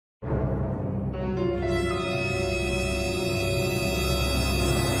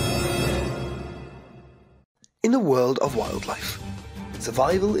In the world of wildlife,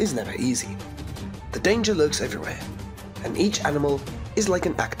 survival is never easy. The danger lurks everywhere, and each animal is like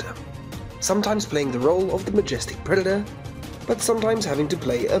an actor, sometimes playing the role of the majestic predator, but sometimes having to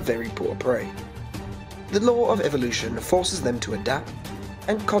play a very poor prey. The law of evolution forces them to adapt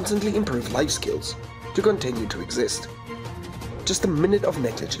and constantly improve life skills to continue to exist. Just a minute of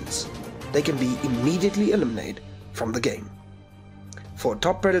negligence, they can be immediately eliminated from the game. For a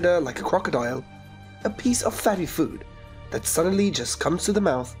top predator like a crocodile, a piece of fatty food that suddenly just comes to the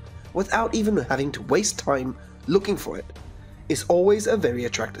mouth without even having to waste time looking for it is always a very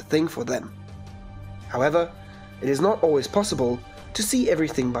attractive thing for them. However, it is not always possible to see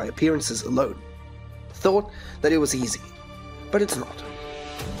everything by appearances alone. Thought that it was easy, but it's not.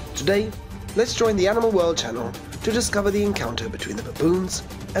 Today, let's join the Animal World channel to discover the encounter between the baboons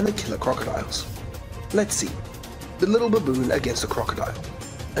and the killer crocodiles. Let's see. The little baboon against the crocodile,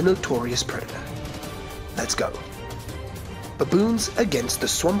 a notorious predator. Let's go. Baboons against the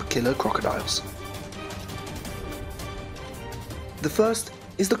swamp killer crocodiles. The first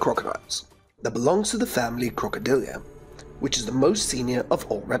is the crocodiles, that belongs to the family Crocodilia, which is the most senior of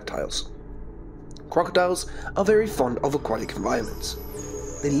all reptiles. Crocodiles are very fond of aquatic environments.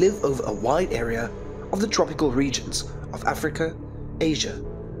 They live over a wide area of the tropical regions of Africa, Asia,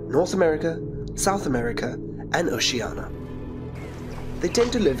 North America, South America, and Oceania. They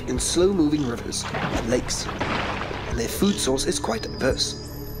tend to live in slow-moving rivers and lakes, and their food source is quite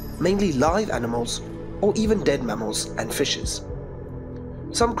diverse, mainly live animals or even dead mammals and fishes.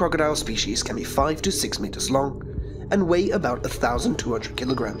 Some crocodile species can be 5 to 6 meters long and weigh about 1,200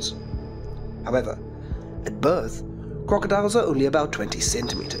 kilograms. However, at birth, crocodiles are only about 20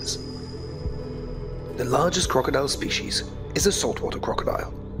 centimeters. The largest crocodile species is the saltwater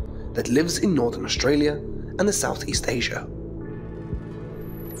crocodile that lives in northern Australia and the Southeast Asia.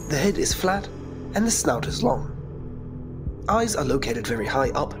 The head is flat and the snout is long. Eyes are located very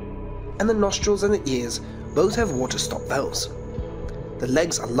high up, and the nostrils and the ears both have water stop valves. The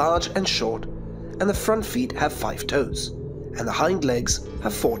legs are large and short, and the front feet have 5 toes, and the hind legs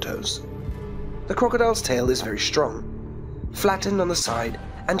have 4 toes. The crocodile's tail is very strong, flattened on the side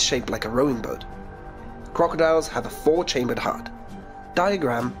and shaped like a rowing boat. Crocodiles have a 4-chambered heart,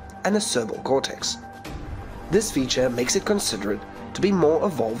 diaphragm, and a cerebral cortex. This feature makes it considered to be more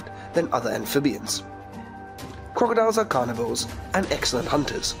evolved than other amphibians. Crocodiles are carnivores and excellent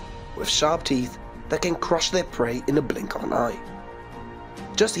hunters, with sharp teeth that can crush their prey in a blink of an eye.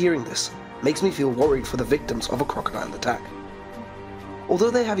 Just hearing this makes me feel worried for the victims of a crocodile attack.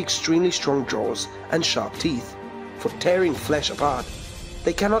 Although they have extremely strong jaws and sharp teeth for tearing flesh apart,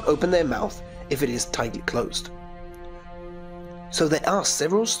 they cannot open their mouth if it is tightly closed. So there are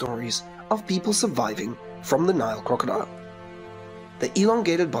several stories of people surviving from the Nile crocodile. The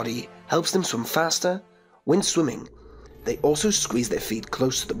elongated body helps them swim faster. When swimming, they also squeeze their feet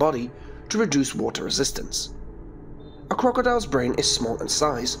close to the body to reduce water resistance. A crocodile's brain is small in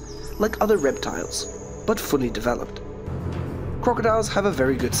size, like other reptiles, but fully developed. Crocodiles have a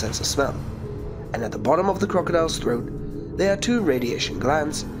very good sense of smell, and at the bottom of the crocodile's throat, there are 2 radiation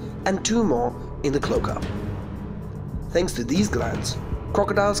glands and 2 more in the cloaca. Thanks to these glands,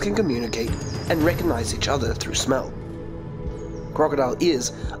 crocodiles can communicate and recognize each other through smell. Crocodile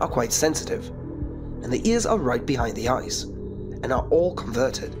ears are quite sensitive, and the ears are right behind the eyes, and are all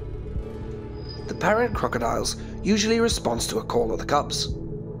converted. The parent crocodiles usually responds to a call of the cubs.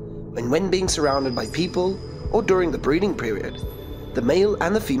 When being surrounded by people or during the breeding period, the male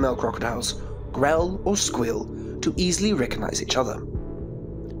and the female crocodiles growl or squeal to easily recognize each other.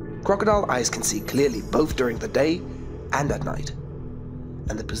 Crocodile eyes can see clearly both during the day and at night,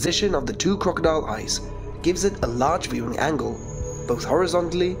 and the position of the 2 crocodile eyes gives it a large viewing angle, both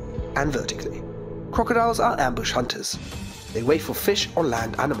horizontally and vertically. Crocodiles are ambush hunters. They wait for fish or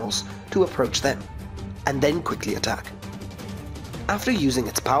land animals to approach them, and then quickly attack. After using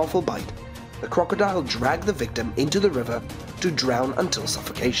its powerful bite, the crocodile drags the victim into the river to drown until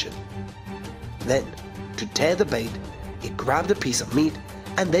suffocation. Then, to tear the bait, it grabbed a piece of meat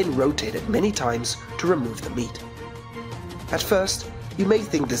and then rotated many times to remove the meat. At first, you may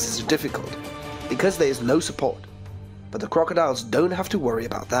think this is difficult, because there is no support, but the crocodiles don't have to worry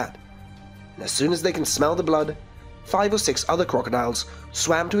about that. And as soon as they can smell the blood, 5 or 6 other crocodiles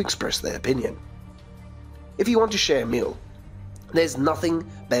swam to express their opinion. If you want to share a meal, there's nothing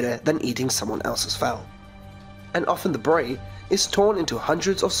better than eating someone else's fowl. And often the prey is torn into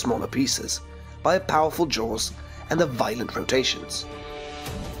hundreds of smaller pieces by powerful jaws and the violent rotations.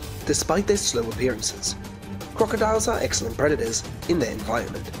 Despite their slow appearances, crocodiles are excellent predators in their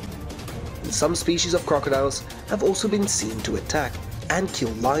environment. And some species of crocodiles have also been seen to attack and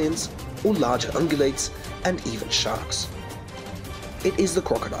kill lions, or larger ungulates, and even sharks. It is the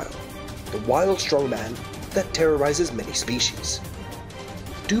crocodile, the wild strong man that terrorizes many species.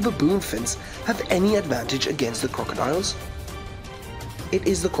 Do baboon fins have any advantage against the crocodiles? It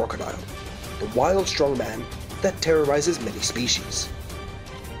is the crocodile, the wild strong man that terrorizes many species.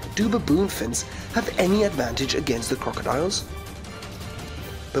 Do baboon fins have any advantage against the crocodiles?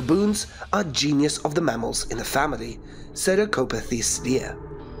 Baboons are genus of the mammals in the family Pseudocopithecidae,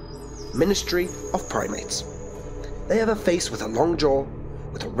 ministry of primates. They have a face with a long jaw,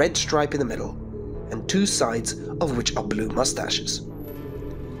 with a red stripe in the middle, and two sides of which are blue mustaches.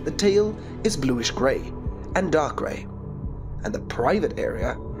 The tail is bluish-grey and dark grey, and the private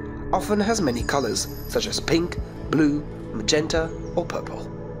area often has many colours such as pink, blue, magenta, or purple.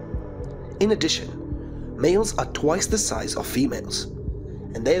 In addition, males are twice the size of females,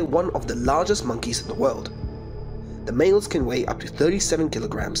 and they are one of the largest monkeys in the world. The males can weigh up to 37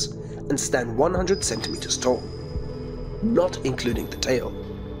 kilograms and stand 100 centimeters tall, not including the tail.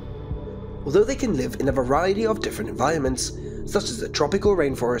 Although they can live in a variety of different environments, such as the tropical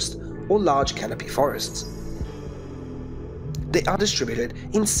rainforest or large canopy forests, they are distributed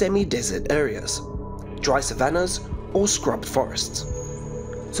in semi-desert areas, dry savannas, or scrub forests.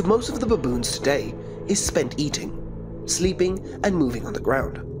 So most of the baboons today is spent eating, sleeping, and moving on the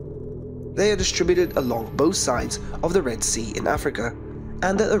ground. They are distributed along both sides of the Red Sea in Africa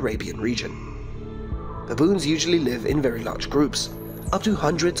and the Arabian region. Baboons usually live in very large groups, up to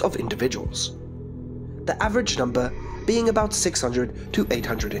hundreds of individuals, the average number being about 600 to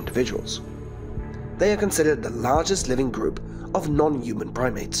 800 individuals. They are considered the largest living group of non-human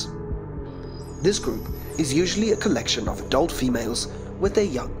primates. This group is usually a collection of adult females with their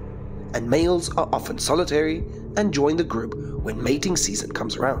young, and males are often solitary and join the group when mating season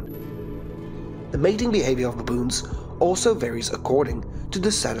comes around. The mating behavior of baboons also varies according to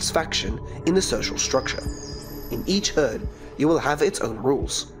the satisfaction in the social structure. In each herd, you will have its own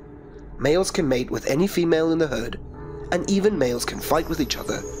rules. Males can mate with any female in the herd, and even males can fight with each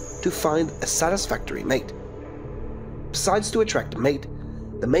other to find a satisfactory mate. Besides to attract a mate,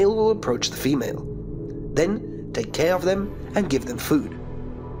 the male will approach the female, then take care of them and give them food.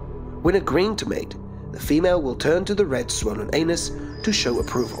 When agreeing to mate, the female will turn to the red swollen anus to show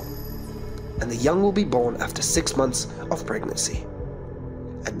approval, and the young will be born after 6 months of pregnancy.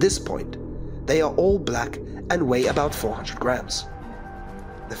 At this point, they are all black and weigh about 400 grams.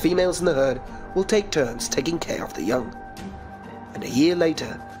 The females in the herd will take turns taking care of the young, and a year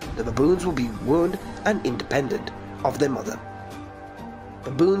later, the baboons will be weaned and independent of their mother.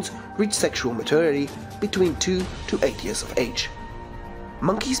 Baboons reach sexual maturity between 2 to 8 years of age.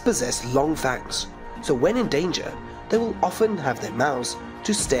 Monkeys possess long fangs, so when in danger, they will often have their mouths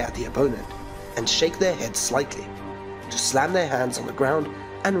to stare at the opponent and shake their heads slightly, to slam their hands on the ground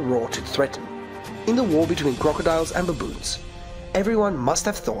and roar to threaten. In the war between crocodiles and baboons, everyone must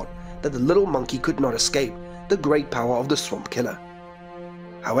have thought that the little monkey could not escape the great power of the swamp killer.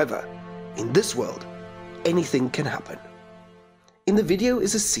 However, in this world, anything can happen. In the video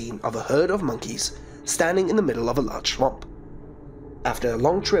is a scene of a herd of monkeys standing in the middle of a large swamp. After a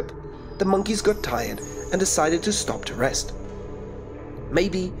long trip, the monkeys got tired and decided to stop to rest.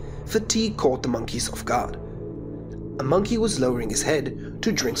 Maybe fatigue caught the monkeys off guard. A monkey was lowering his head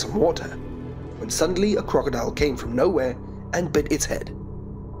to drink some water, when suddenly a crocodile came from nowhere and bit its head.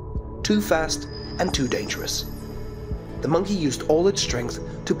 Too fast and too dangerous. The monkey used all its strength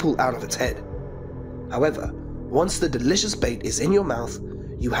to pull out of its head. However, once the delicious bait is in your mouth,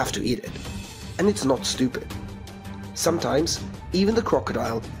 you have to eat it, and it's not stupid. Sometimes, even the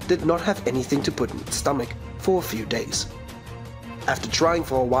crocodile did not have anything to put in its stomach for a few days. After trying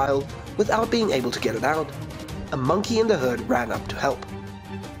for a while without being able to get it out, a monkey in the herd ran up to help.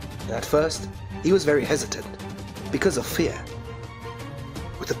 At first, he was very hesitant, because of fear.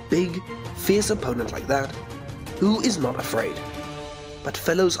 With a big, fierce opponent like that, who is not afraid? But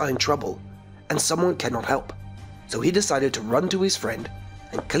fellows are in trouble, and someone cannot help. So he decided to run to his friend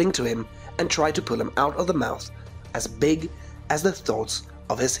and cling to him and try to pull him out of the mouth as big as the thoughts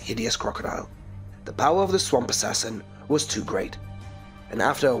of his hideous crocodile. The power of the swamp assassin was too great, and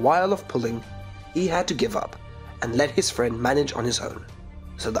after a while of pulling, he had to give up and let his friend manage on his own.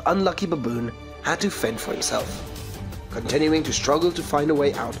 So the unlucky baboon had to fend for himself, continuing to struggle to find a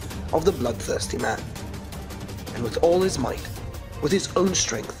way out of the bloodthirsty man. And with all his might, with his own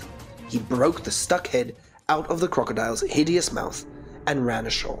strength, he broke the stuck head out of the crocodile's hideous mouth and ran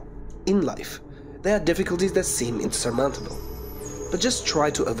ashore. In life, there are difficulties that seem insurmountable, but just try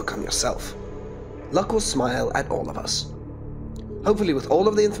to overcome yourself. Luck will smile at all of us. Hopefully, with all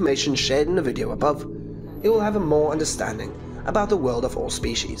of the information shared in the video above, you will have a more understanding about the world of all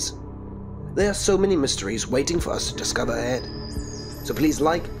species. There are so many mysteries waiting for us to discover ahead. So please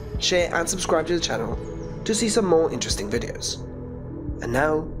like, share and subscribe to the channel to see some more interesting videos. And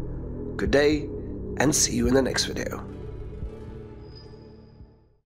now, good day and see you in the next video.